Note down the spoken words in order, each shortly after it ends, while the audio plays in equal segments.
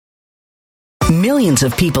Millions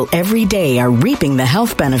of people every day are reaping the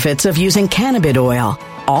health benefits of using cannabis oil,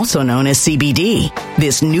 also known as CBD.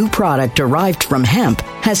 This new product derived from hemp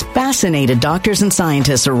has fascinated doctors and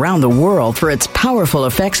scientists around the world for its powerful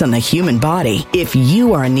effects on the human body. If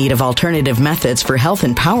you are in need of alternative methods for health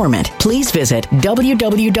empowerment, please visit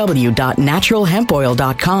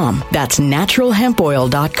www.naturalhempoil.com. That's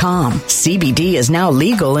naturalhempoil.com. CBD is now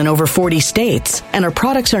legal in over 40 states, and our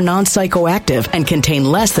products are non-psychoactive and contain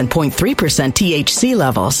less than 0.3% THC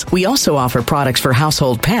levels. We also offer products for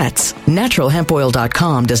household pets.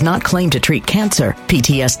 Naturalhempoil.com does not claim to treat cancer,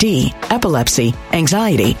 PTSD, epilepsy,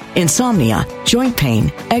 anxiety, insomnia, joint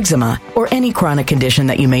pain, eczema, or any chronic condition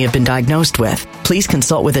that you may have been diagnosed with. Please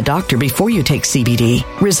consult with a doctor before you take CBD.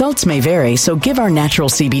 Results may vary, so give our natural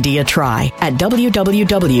CBD a try at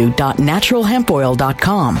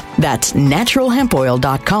www.naturalhempoil.com. That's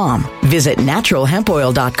naturalhempoil.com. Visit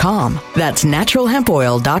naturalhempoil.com. That's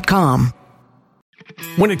naturalhempoil.com.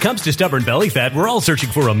 When it comes to stubborn belly fat, we're all searching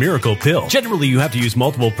for a miracle pill. Generally, you have to use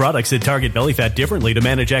multiple products that target belly fat differently to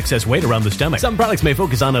manage excess weight around the stomach. Some products may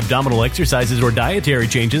focus on abdominal exercises or dietary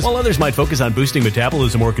changes, while others might focus on boosting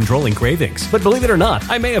metabolism or controlling cravings. But believe it or not,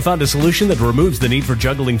 I may have found a solution that removes the need for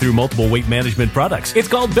juggling through multiple weight management products. It's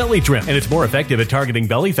called Belly Trim, and it's more effective at targeting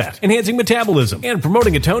belly fat, enhancing metabolism, and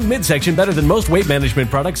promoting a toned midsection better than most weight management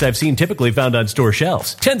products I've seen typically found on store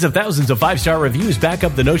shelves. Tens of thousands of 5-star reviews back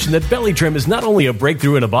up the notion that Belly Trim is not only a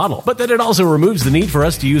breakthrough in a bottle, but that it also removes the need for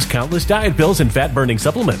us to use countless diet pills and fat-burning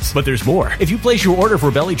supplements. But there's more. If you place your order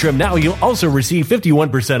for Belly Trim now, you'll also receive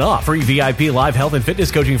 51% off, free VIP live health and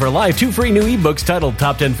fitness coaching for life, 2 free new ebooks titled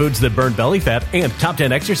Top 10 Foods That Burn Belly Fat and Top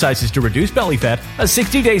 10 Exercises to Reduce Belly Fat, a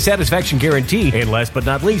 60-day satisfaction guarantee, and last but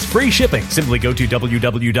not least, free shipping. Simply go to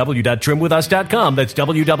www.trimwithus.com. That's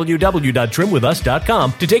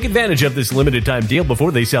www.trimwithus.com to take advantage of this limited time deal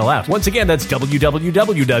before they sell out. Once again, that's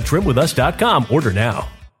www.trimwithus.com. Order now.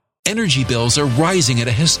 Energy bills are rising at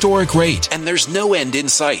a historic rate, and there's no end in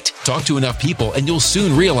sight. Talk to enough people, and you'll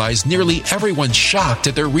soon realize nearly everyone's shocked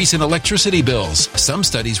at their recent electricity bills. Some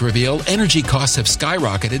studies reveal energy costs have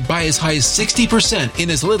skyrocketed by as high as 60%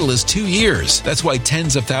 in as little as 2 years. That's why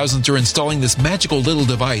tens of thousands are installing this magical little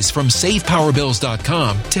device from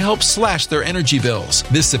SavePowerBills.com to help slash their energy bills.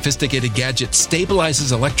 This sophisticated gadget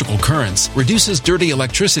stabilizes electrical currents, reduces dirty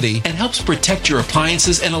electricity, and helps protect your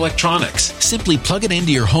appliances and electronics. Simply plug it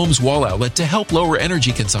into your home's wall outlet to help lower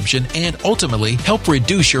energy consumption and ultimately help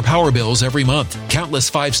reduce your power bills every month.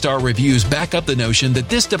 Countless 5-star reviews back up the notion that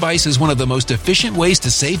this device is one of the most efficient ways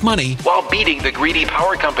to save money while beating the greedy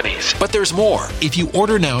power companies. But there's more. If you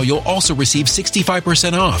order now, you'll also receive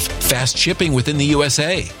 65% off, fast shipping within the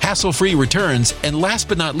USA, hassle-free returns, and last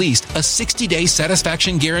but not least, a 60-day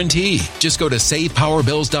satisfaction guarantee. Just go to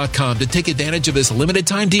SavePowerBills.com to take advantage of this limited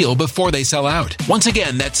time deal before they sell out. Once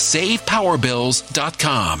again, that's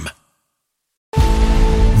SavePowerBills.com.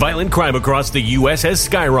 Violent crime across the U.S. has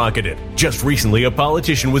skyrocketed. Just recently, a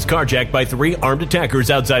politician was carjacked by 3 armed attackers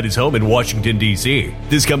outside his home in Washington, D.C.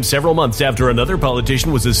 This comes several months after another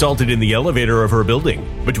politician was assaulted in the elevator of her building.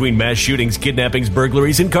 Between mass shootings, kidnappings,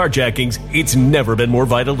 burglaries, and carjackings, it's never been more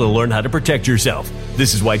vital to learn how to protect yourself.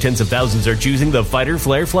 This is why tens of thousands are choosing the Fighter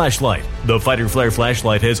Flare flashlight. The Fighter Flare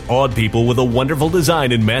flashlight has awed people with a wonderful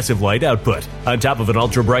design and massive light output. On top of an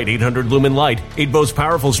ultra-bright 800-lumen light, it boasts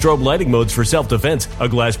powerful strobe lighting modes for self-defense, a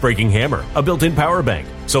glass-breaking hammer, a built-in power bank,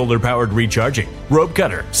 solar-powered recharging, rope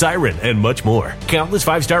cutter, siren, and much more. Countless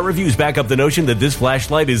 5-star reviews back up the notion that this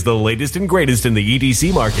flashlight is the latest and greatest in the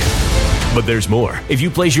EDC market. But there's more. If you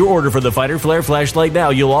place your order for the Fighter Flare flashlight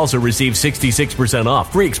now, you'll also receive 66%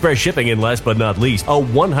 off, free express shipping, and last but not least, a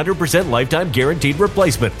 100% lifetime guaranteed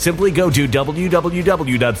replacement. Simply go to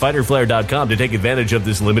www.fighterflare.com to take advantage of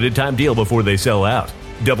this limited time deal before they sell out.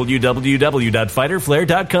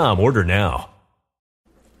 www.fighterflare.com. Order now.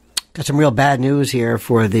 Got some real bad news here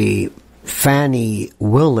for the Fani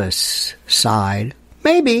Willis side.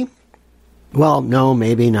 Maybe. Well, no,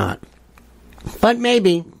 maybe not. But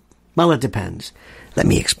maybe. Well, it depends. Let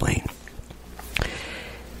me explain.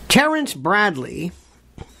 Terrence Bradley,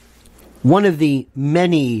 one of the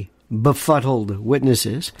many befuddled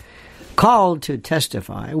witnesses called to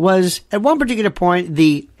testify, was at one particular point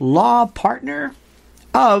the law partner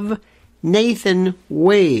of Nathan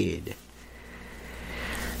Wade.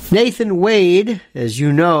 Nathan Wade, as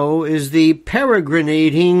you know, is the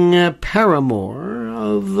peregrinating paramour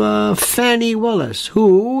of Fani Willis,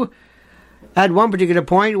 who at one particular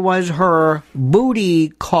point was her booty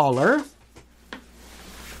caller,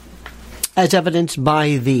 as evidenced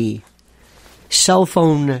by the cell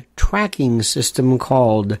phone tracking system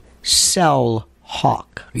called Cell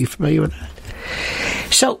Hawk. Are you familiar with that?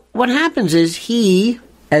 So what happens is he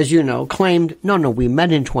as you know, claimed, no, we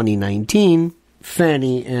met in 2019,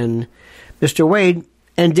 Fani and Mr. Wade,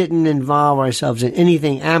 and didn't involve ourselves in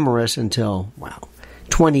anything amorous until,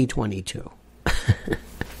 2022.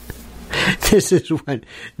 This is when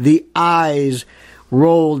the eyes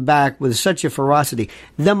rolled back with such a ferocity.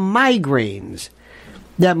 The migraines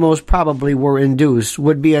that most probably were induced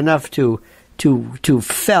would be enough to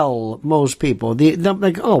fell most people.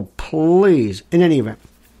 Like, oh, please. In any event.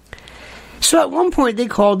 So at one point they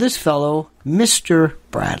called this fellow Mr.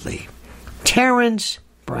 Bradley. Terrence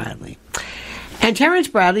Bradley. And Terrence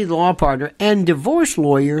Bradley, the law partner and divorce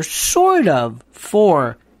lawyer, sort of,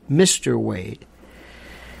 for Mr. Wade,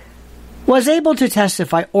 was able to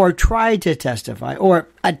testify or tried to testify or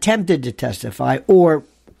attempted to testify or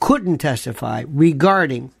couldn't testify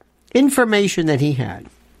regarding information that he had,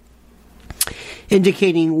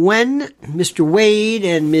 indicating when Mr. Wade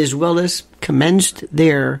and Ms. Willis commenced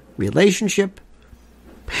their relationship,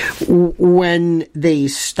 when they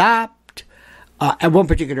stopped at one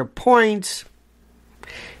particular point.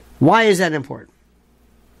 Why is that important?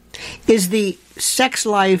 Is the sex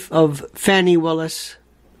life of Fani Willis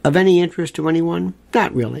of any interest to anyone?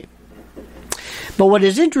 Not really. But what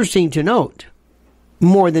is interesting to note,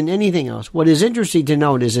 more than anything else, what is interesting to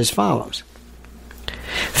note is as follows.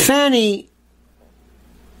 Fani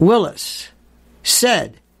Willis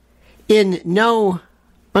said in no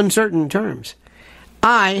uncertain terms,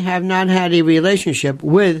 I have not had a relationship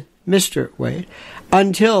with Mr. Wade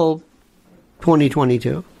until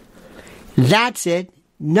 2022. That's it.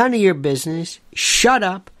 None of your business. Shut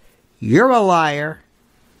up. You're a liar.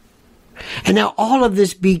 And now all of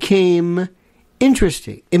this became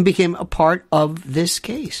interesting and became a part of this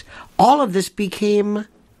case. All of this became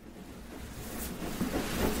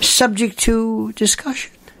subject to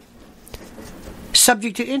discussion,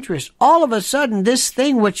 subject to interest. All of a sudden, this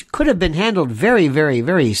thing, which could have been handled very, very,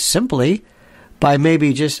 very simply by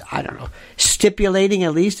maybe just, stipulating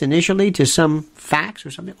at least initially to some facts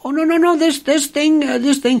or something. Oh, no, this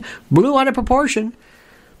thing blew out of proportion.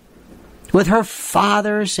 With her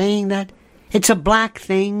father saying that it's a black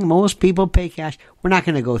thing, most people pay cash. We're not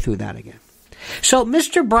going to go through that again. So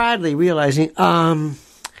Mr. Bradley, realizing, I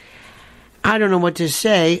don't know what to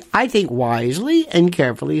say, I think wisely and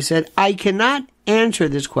carefully said, I cannot answer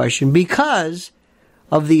this question because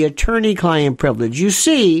of the attorney-client privilege. You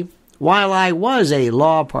see, while I was a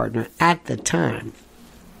law partner at the time,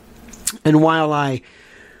 and while I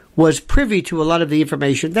was privy to a lot of the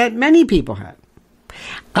information that many people had,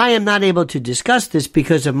 I am not able to discuss this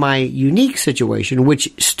because of my unique situation,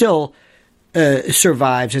 which still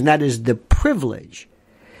survives, and that is the privilege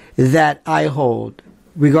that I hold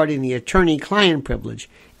regarding the attorney-client privilege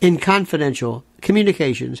in confidential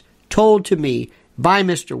communications told to me by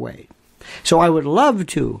Mr. Wade. So I would love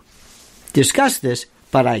to discuss this,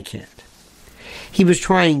 but I can't. He was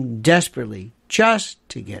trying desperately just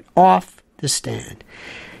to get off the stand.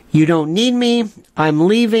 You don't need me. I'm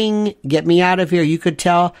leaving. Get me out of here. You could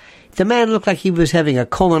tell the man looked like he was having a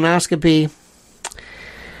colonoscopy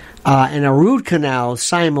and a root canal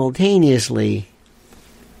simultaneously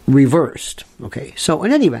reversed. Okay, so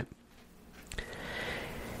in any event,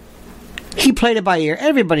 he played it by ear.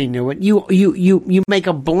 Everybody knew it. You make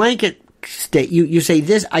a blanket state. You say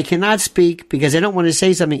this, I cannot speak because I don't want to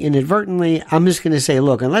say something inadvertently. I'm just going to say,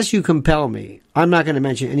 look, unless you compel me, I'm not going to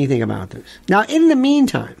mention anything about this. Now, in the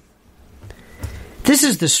meantime, this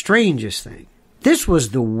is the strangest thing. This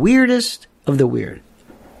was the weirdest of the weird.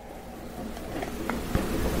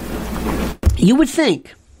 You would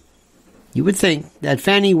think that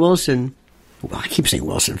Fani Wilson, I keep saying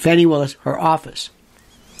Wilson, Fani Willis, her office,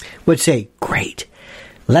 would say, great,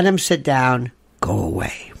 let him sit down, go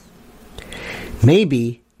away.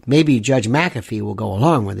 Maybe Judge McAfee will go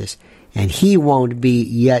along with this, and he won't be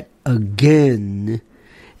yet again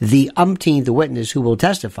the umpteenth witness who will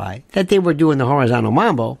testify that they were doing the horizontal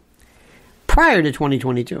mambo prior to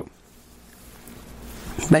 2022.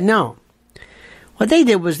 But no. What they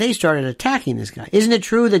did was they started attacking this guy. Isn't it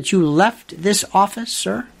true that you left this office,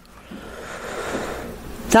 sir?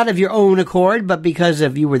 Not of your own accord, but because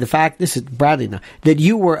of you were the fact, this is Bradley now, that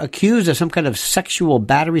you were accused of some kind of sexual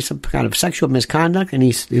battery, some kind of sexual misconduct, and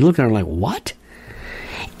he looked at her like, what?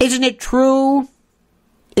 Isn't it true?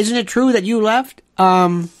 Isn't it true that you left?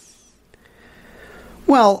 Well,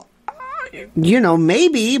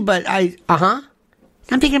 maybe, but I'm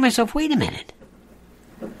thinking to myself, wait a minute.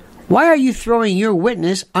 Why are you throwing your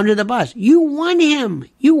witness under the bus? You want him.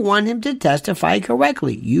 You want him to testify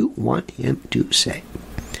correctly. You want him to say.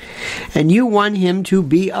 And you want him to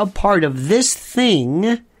be a part of this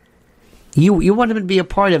thing. You want him to be a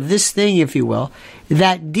part of this thing, if you will,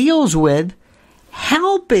 that deals with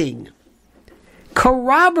helping,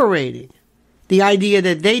 corroborating the idea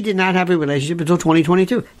that they did not have a relationship until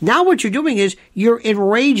 2022. Now what you're doing is you're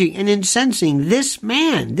enraging and incensing this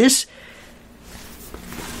man, this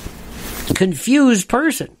confused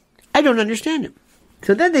person. I don't understand him.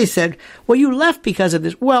 So then they said, well, you left because of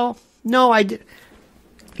this. Well, no, I did.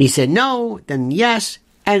 He said no, then yes.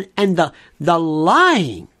 And the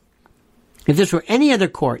lying, if this were any other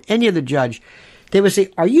court, any other judge, they would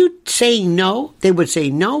say, are you saying no? They would say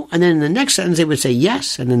no, and then in the next sentence they would say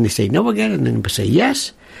yes, and then they say no again, and then they would say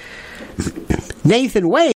yes. Nathan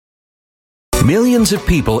Wade. Millions of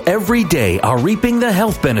people every day are reaping the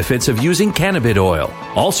health benefits of using cannabis oil,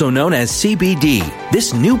 also known as CBD.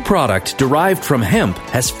 This new product derived from hemp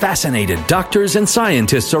has fascinated doctors and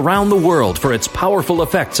scientists around the world for its powerful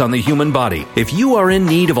effects on the human body. If you are in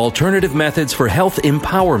need of alternative methods for health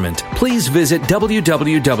empowerment, please visit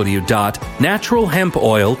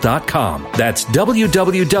www.naturalhempoil.com. That's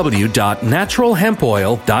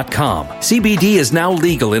www.naturalhempoil.com. CBD is now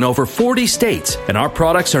legal in over 40 states, and our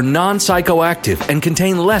products are non-psychoactive and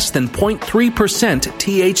contain less than 0.3%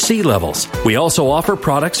 THC levels. We also offer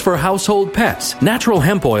products for household pets.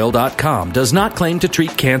 NaturalHempOil.com does not claim to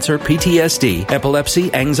treat cancer, PTSD,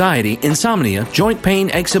 epilepsy, anxiety, insomnia, joint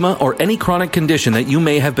pain, eczema, or any chronic condition that you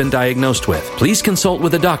may have been diagnosed with. Please consult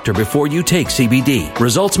with a doctor before you take CBD.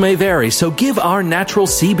 Results may vary, so give our natural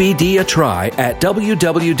CBD a try at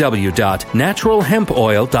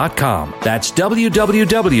www.naturalhempoil.com. That's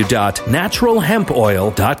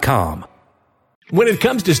www.naturalhempoil.com. When it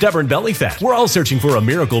comes to stubborn belly fat, we're all searching for a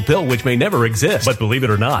miracle pill which may never exist. But believe it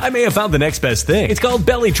or not, I may have found the next best thing. It's called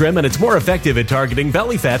Belly Trim, and it's more effective at targeting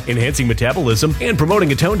belly fat, enhancing metabolism, and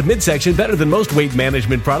promoting a toned midsection better than most weight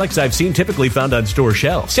management products I've seen typically found on store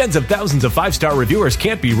shelves. Tens of thousands of 5-star reviewers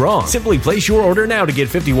can't be wrong. Simply place your order now to get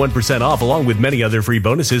 51% off along with many other free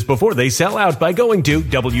bonuses before they sell out by going to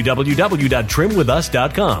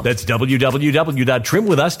www.trimwithus.com. That's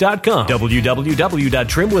www.trimwithus.com.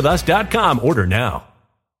 www.trimwithus.com. Order now.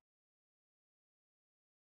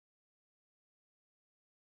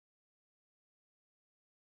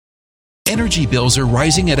 Energy bills are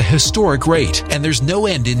rising at a historic rate, and there's no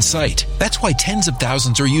end in sight. That's why tens of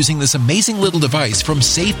thousands are using this amazing little device from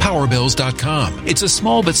SavePowerBills.com. It's a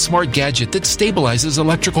small but smart gadget that stabilizes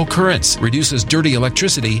electrical currents, reduces dirty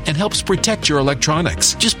electricity, and helps protect your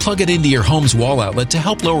electronics. Just plug it into your home's wall outlet to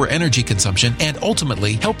help lower energy consumption and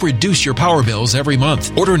ultimately help reduce your power bills every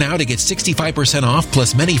month. Order now to get 65% off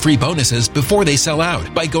plus many free bonuses before they sell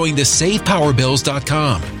out by going to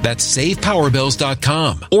SavePowerBills.com. That's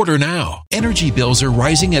SavePowerBills.com. Order now. Energy bills are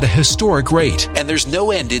rising at a historic rate, and there's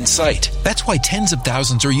no end in sight. That's why tens of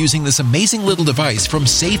thousands are using this amazing little device from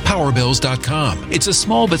SavePowerBills.com. It's a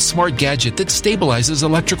small but smart gadget that stabilizes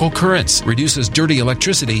electrical currents, reduces dirty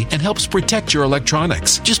electricity, and helps protect your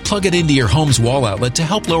electronics. Just plug it into your home's wall outlet to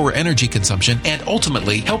help lower energy consumption and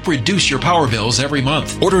ultimately help reduce your power bills every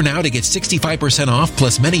month. Order now to get 65% off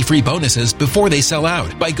plus many free bonuses before they sell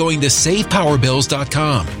out by going to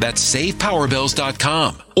SavePowerBills.com. That's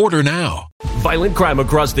SavePowerBills.com. Order now. Violent crime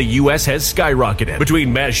across the U.S. has skyrocketed.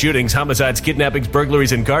 Between mass shootings, homicides, kidnappings,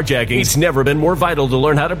 burglaries, and carjackings, it's never been more vital to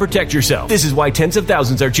learn how to protect yourself. This is why tens of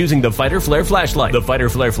thousands are choosing the Fighter Flare flashlight. The Fighter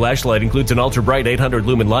Flare flashlight includes an ultra-bright 800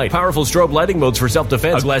 lumen light, powerful strobe lighting modes for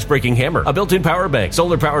self-defense, a glass-breaking hammer, a built-in power bank,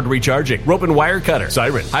 solar-powered recharging, rope and wire cutter,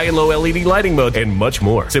 siren, high and low LED lighting mode, and much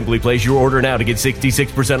more. Simply place your order now to get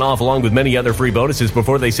 66% off along with many other free bonuses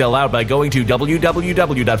before they sell out by going to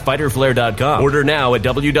www.fighterflare.com. Order now at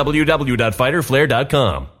www.fighterflare.com.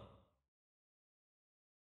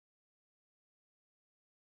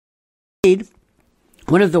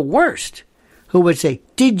 One of the worst who would say,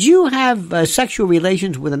 did you have sexual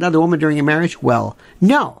relations with another woman during your marriage? Well,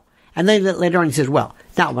 no. And then later on he says, well,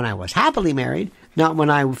 not when I was happily married, not when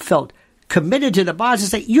I felt committed to the boss. And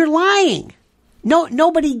say, you're lying. No,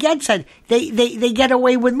 nobody gets it. They get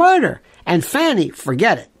away with murder. And Fani,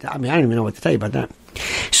 forget it. I mean, I don't even know what to tell you about that.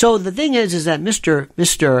 So the thing is that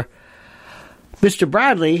Mr.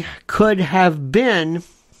 Bradley could have been,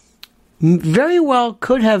 very well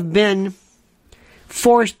could have been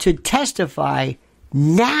forced to testify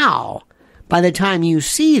now by the time you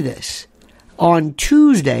see this on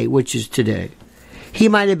Tuesday, which is today. He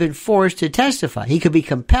might have been forced to testify. He could be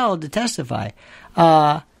compelled to testify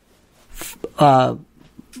as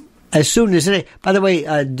soon as today. By the way,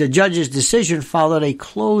 the judge's decision followed a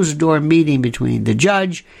closed-door meeting between the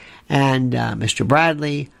judge and Mr.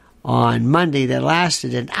 Bradley on Monday that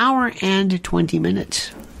lasted an hour and 20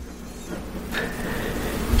 minutes.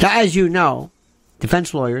 Now, as you know,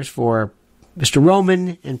 defense lawyers for Mr.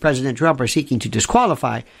 Roman and President Trump are seeking to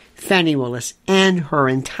disqualify Fani Willis and her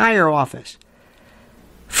entire office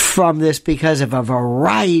from this because of a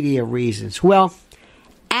variety of reasons. Well,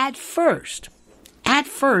 at first,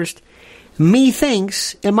 me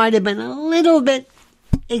thinks it might have been a little bit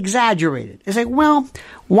exaggerated. It's like, well,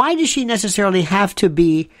 why does she necessarily have to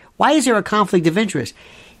be, why is there a conflict of interest?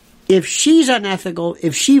 If she's unethical,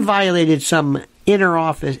 if she violated some inner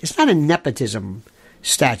office, it's not a nepotism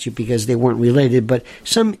statute because they weren't related, but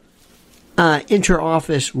some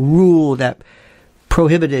inter-office rule that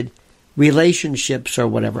prohibited relationships or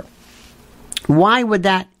whatever. Why would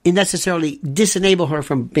that necessarily disenable her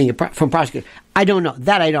from being from prosecutor? I don't know.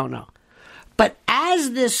 That I don't know. But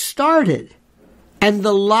as this started, and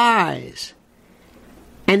the lies,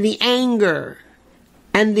 and the anger,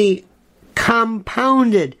 and the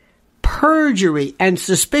compounded perjury and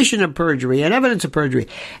suspicion of perjury and evidence of perjury,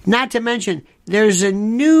 not to mention there's a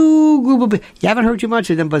new group of people, you haven't heard too much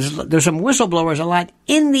of them, but there's some whistleblowers a lot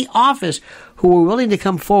in the office who were willing to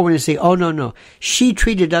come forward and say, oh, no, she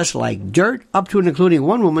treated us like dirt, up to and including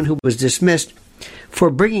one woman who was dismissed for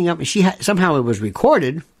bringing up, somehow it was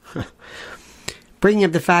recorded, bringing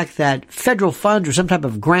up the fact that federal funds or some type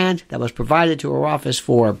of grant that was provided to her office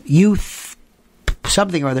for youth,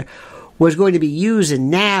 something or other, was going to be used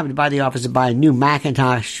and nabbed by the office to buy new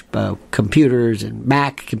Macintosh computers and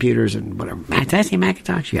Mac computers and whatever. Did I say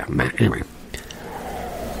Macintosh? Yeah, anyway.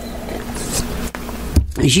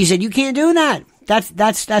 And she said, you can't do that.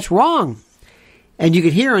 That's wrong. And you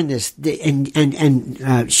could hear in this,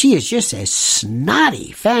 and she is just a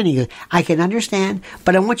snotty Fanny. I can understand,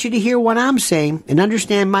 but I want you to hear what I'm saying and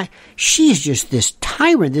understand she's just this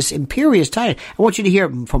tyrant, this imperious tyrant. I want you to hear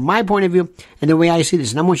from my point of view and the way I see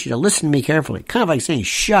this, and I want you to listen to me carefully. Kind of like saying,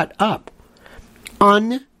 shut up.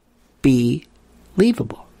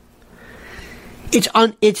 Unbelievable. It's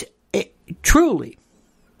truly,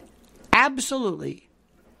 absolutely,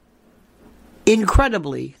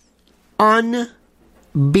 incredibly unbelievable.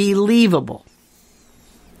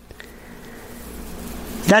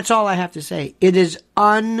 That's all I have to say. It is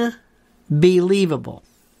unbelievable.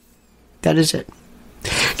 That is it.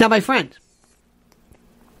 Now, my friend,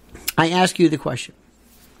 I ask you the question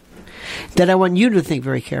that I want you to think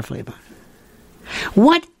very carefully about.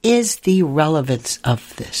 What is the relevance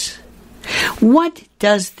of this? What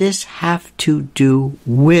does this have to do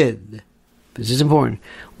with? This is important.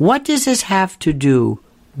 What does this have to do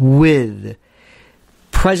with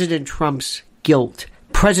President Trump's guilt,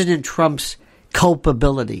 President Trump's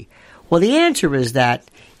culpability? Well, the answer is that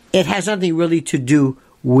it has nothing really to do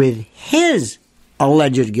with his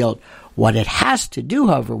alleged guilt. What it has to do,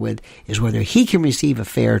 however, with is whether he can receive a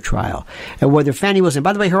fair trial and whether Fani Willis, and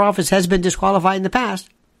by the way, her office has been disqualified in the past.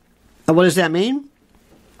 And what does that mean?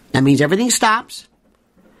 That means everything stops.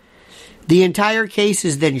 The entire case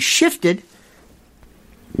is then shifted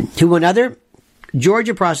to another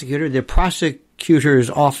Georgia prosecutor. The prosecutor's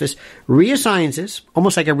office reassigns this,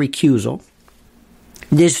 almost like a recusal.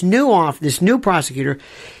 This new prosecutor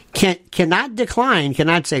cannot decline,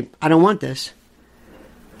 cannot say, I don't want this.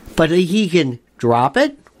 But he can drop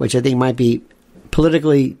it, which I think might be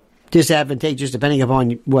politically disadvantageous depending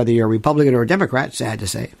upon whether you're a Republican or a Democrat, sad to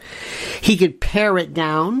say. He could pare it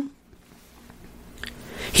down.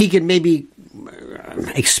 He could maybe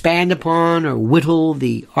expand upon or whittle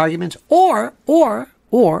the arguments, or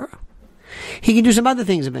he can do some other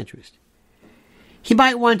things of interest. He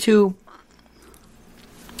might want to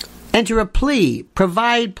enter a plea,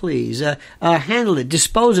 provide pleas, handle it,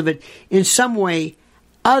 dispose of it in some way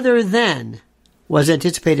other than was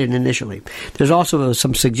anticipated initially. There's also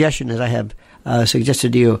some suggestion, as I have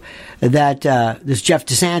suggested to you, that this Jeff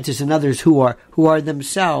DeSantis and others who are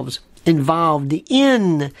themselves involved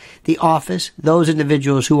in the office, those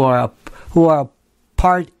individuals who are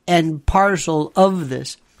part and parcel of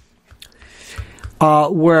this,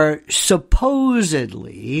 were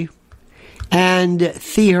supposedly and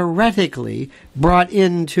theoretically brought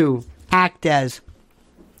in to act as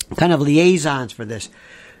kind of liaisons for this,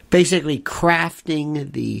 basically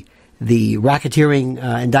crafting the racketeering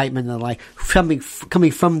indictment and the like, coming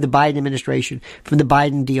from the Biden administration, from the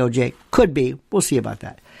Biden DOJ. Could be. We'll see about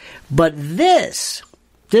that. But this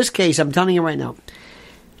case, I'm telling you right now,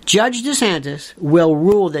 Judge DeSantis will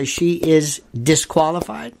rule that she is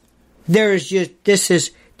disqualified. This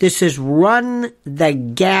is run the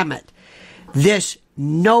gamut.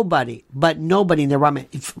 Nobody in the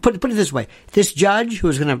right. Put it this way: this judge who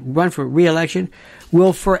is going to run for re-election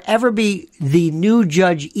will forever be the new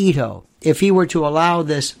Judge Ito if he were to allow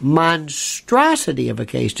this monstrosity of a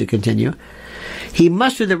case to continue. He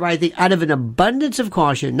must do the right thing out of an abundance of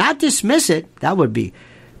caution, not dismiss it. That would be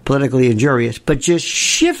politically injurious, but just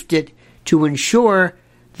shift it to ensure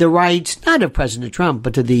the rights, not of President Trump,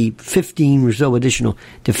 but to the 15 or so additional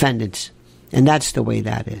defendants. And that's the way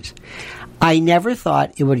that is. I never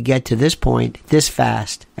thought it would get to this point, this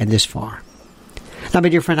fast, and this far. Now, my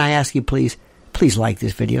dear friend, I ask you, please like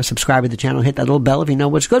this video, subscribe to the channel, hit that little bell if you know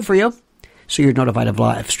what's good for you, so you're notified of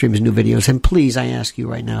live streams and new videos. And please, I ask you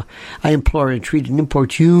right now, I implore, entreat, and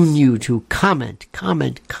importune you to comment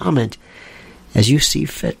as you see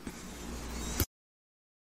fit.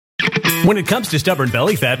 When it comes to stubborn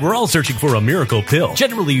belly fat, we're all searching for a miracle pill.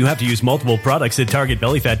 Generally, you have to use multiple products that target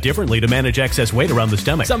belly fat differently to manage excess weight around the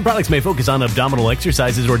stomach. Some products may focus on abdominal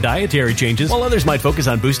exercises or dietary changes, while others might focus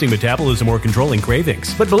on boosting metabolism or controlling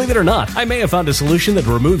cravings. But believe it or not, I may have found a solution that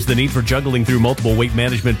removes the need for juggling through multiple weight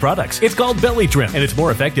management products. It's called Belly Trim, and it's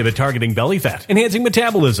more effective at targeting belly fat, enhancing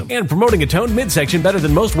metabolism, and promoting a toned midsection better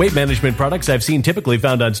than most weight management products I've seen typically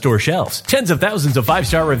found on store shelves. Tens of thousands of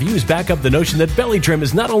 5-star reviews back up the notion that Belly Trim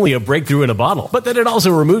is not only a breakthrough in a bottle, but that it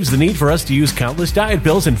also removes the need for us to use countless diet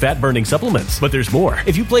pills and fat-burning supplements. But there's more.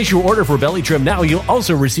 If you place your order for Belly Trim now, you'll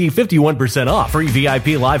also receive 51% off, free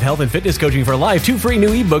VIP live health and fitness coaching for life, 2 free new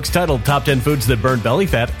ebooks titled Top 10 Foods That Burn Belly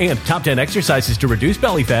Fat and Top 10 Exercises to Reduce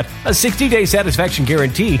Belly Fat, a 60-day satisfaction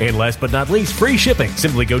guarantee, and last but not least, free shipping.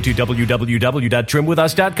 Simply go to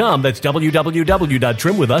www.trimwithus.com. That's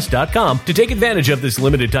www.trimwithus.com to take advantage of this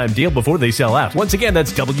limited time deal before they sell out. Once again,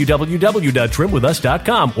 that's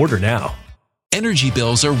www.trimwithus.com. Order now. Energy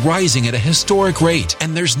bills are rising at a historic rate,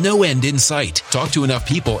 and there's no end in sight. Talk to enough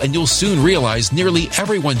people, and you'll soon realize nearly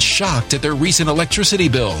everyone's shocked at their recent electricity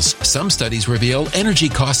bills. Some studies reveal energy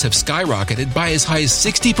costs have skyrocketed by as high as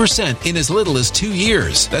 60% in as little as 2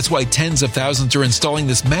 years. That's why tens of thousands are installing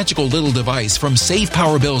this magical little device from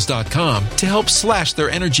SavePowerBills.com to help slash their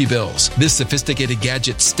energy bills. This sophisticated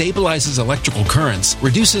gadget stabilizes electrical currents,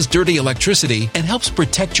 reduces dirty electricity, and helps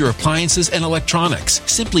protect your appliances and electronics.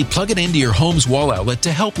 Simply plug it into your home's wall outlet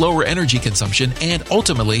to help lower energy consumption and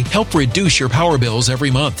ultimately help reduce your power bills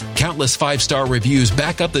every month. Countless 5-star reviews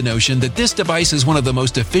back up the notion that this device is one of the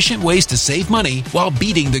most efficient ways to save money while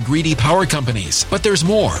beating the greedy power companies. But there's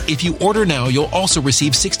more. If you order now, you'll also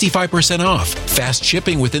receive 65% off, fast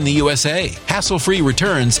shipping within the USA, hassle-free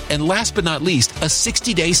returns, and last but not least, a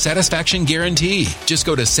 60-day satisfaction guarantee. Just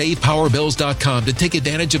go to SavePowerBills.com to take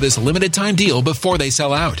advantage of this limited time deal before they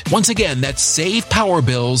sell out. Once again, that's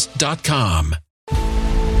SavePowerBills.com.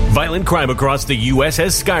 Violent crime across the U.S.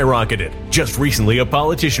 has skyrocketed. Just recently, a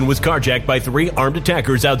politician was carjacked by 3 armed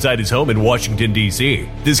attackers outside his home in Washington, D.C.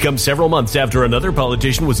 This comes several months after another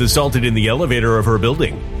politician was assaulted in the elevator of her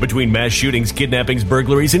building. Between mass shootings, kidnappings,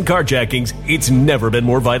 burglaries, and carjackings, it's never been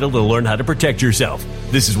more vital to learn how to protect yourself.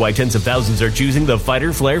 This is why tens of thousands are choosing the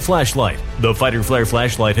Fighter Flare flashlight. The Fighter Flare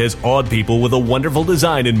flashlight has awed people with a wonderful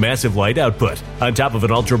design and massive light output. On top of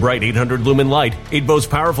an ultra-bright 800-lumen light, it boasts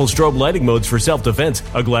powerful strobe lighting modes for self-defense,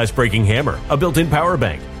 a glass-breaking hammer, a built-in power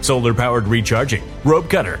bank, solar-powered recharging, rope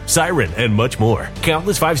cutter, siren, and much more.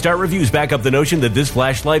 Countless 5-star reviews back up the notion that this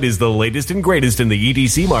flashlight is the latest and greatest in the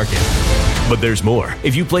EDC market. But there's more.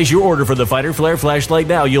 If you place your order for the Fighter Flare flashlight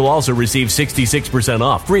now, you'll also receive 66%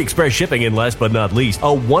 off, free express shipping, and last but not least, a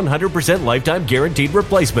 100% lifetime guaranteed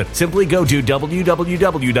replacement. Simply go to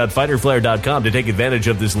www.fighterflare.com to take advantage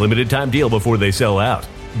of this limited time deal before they sell out.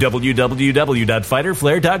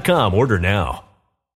 www.fighterflare.com. Order now.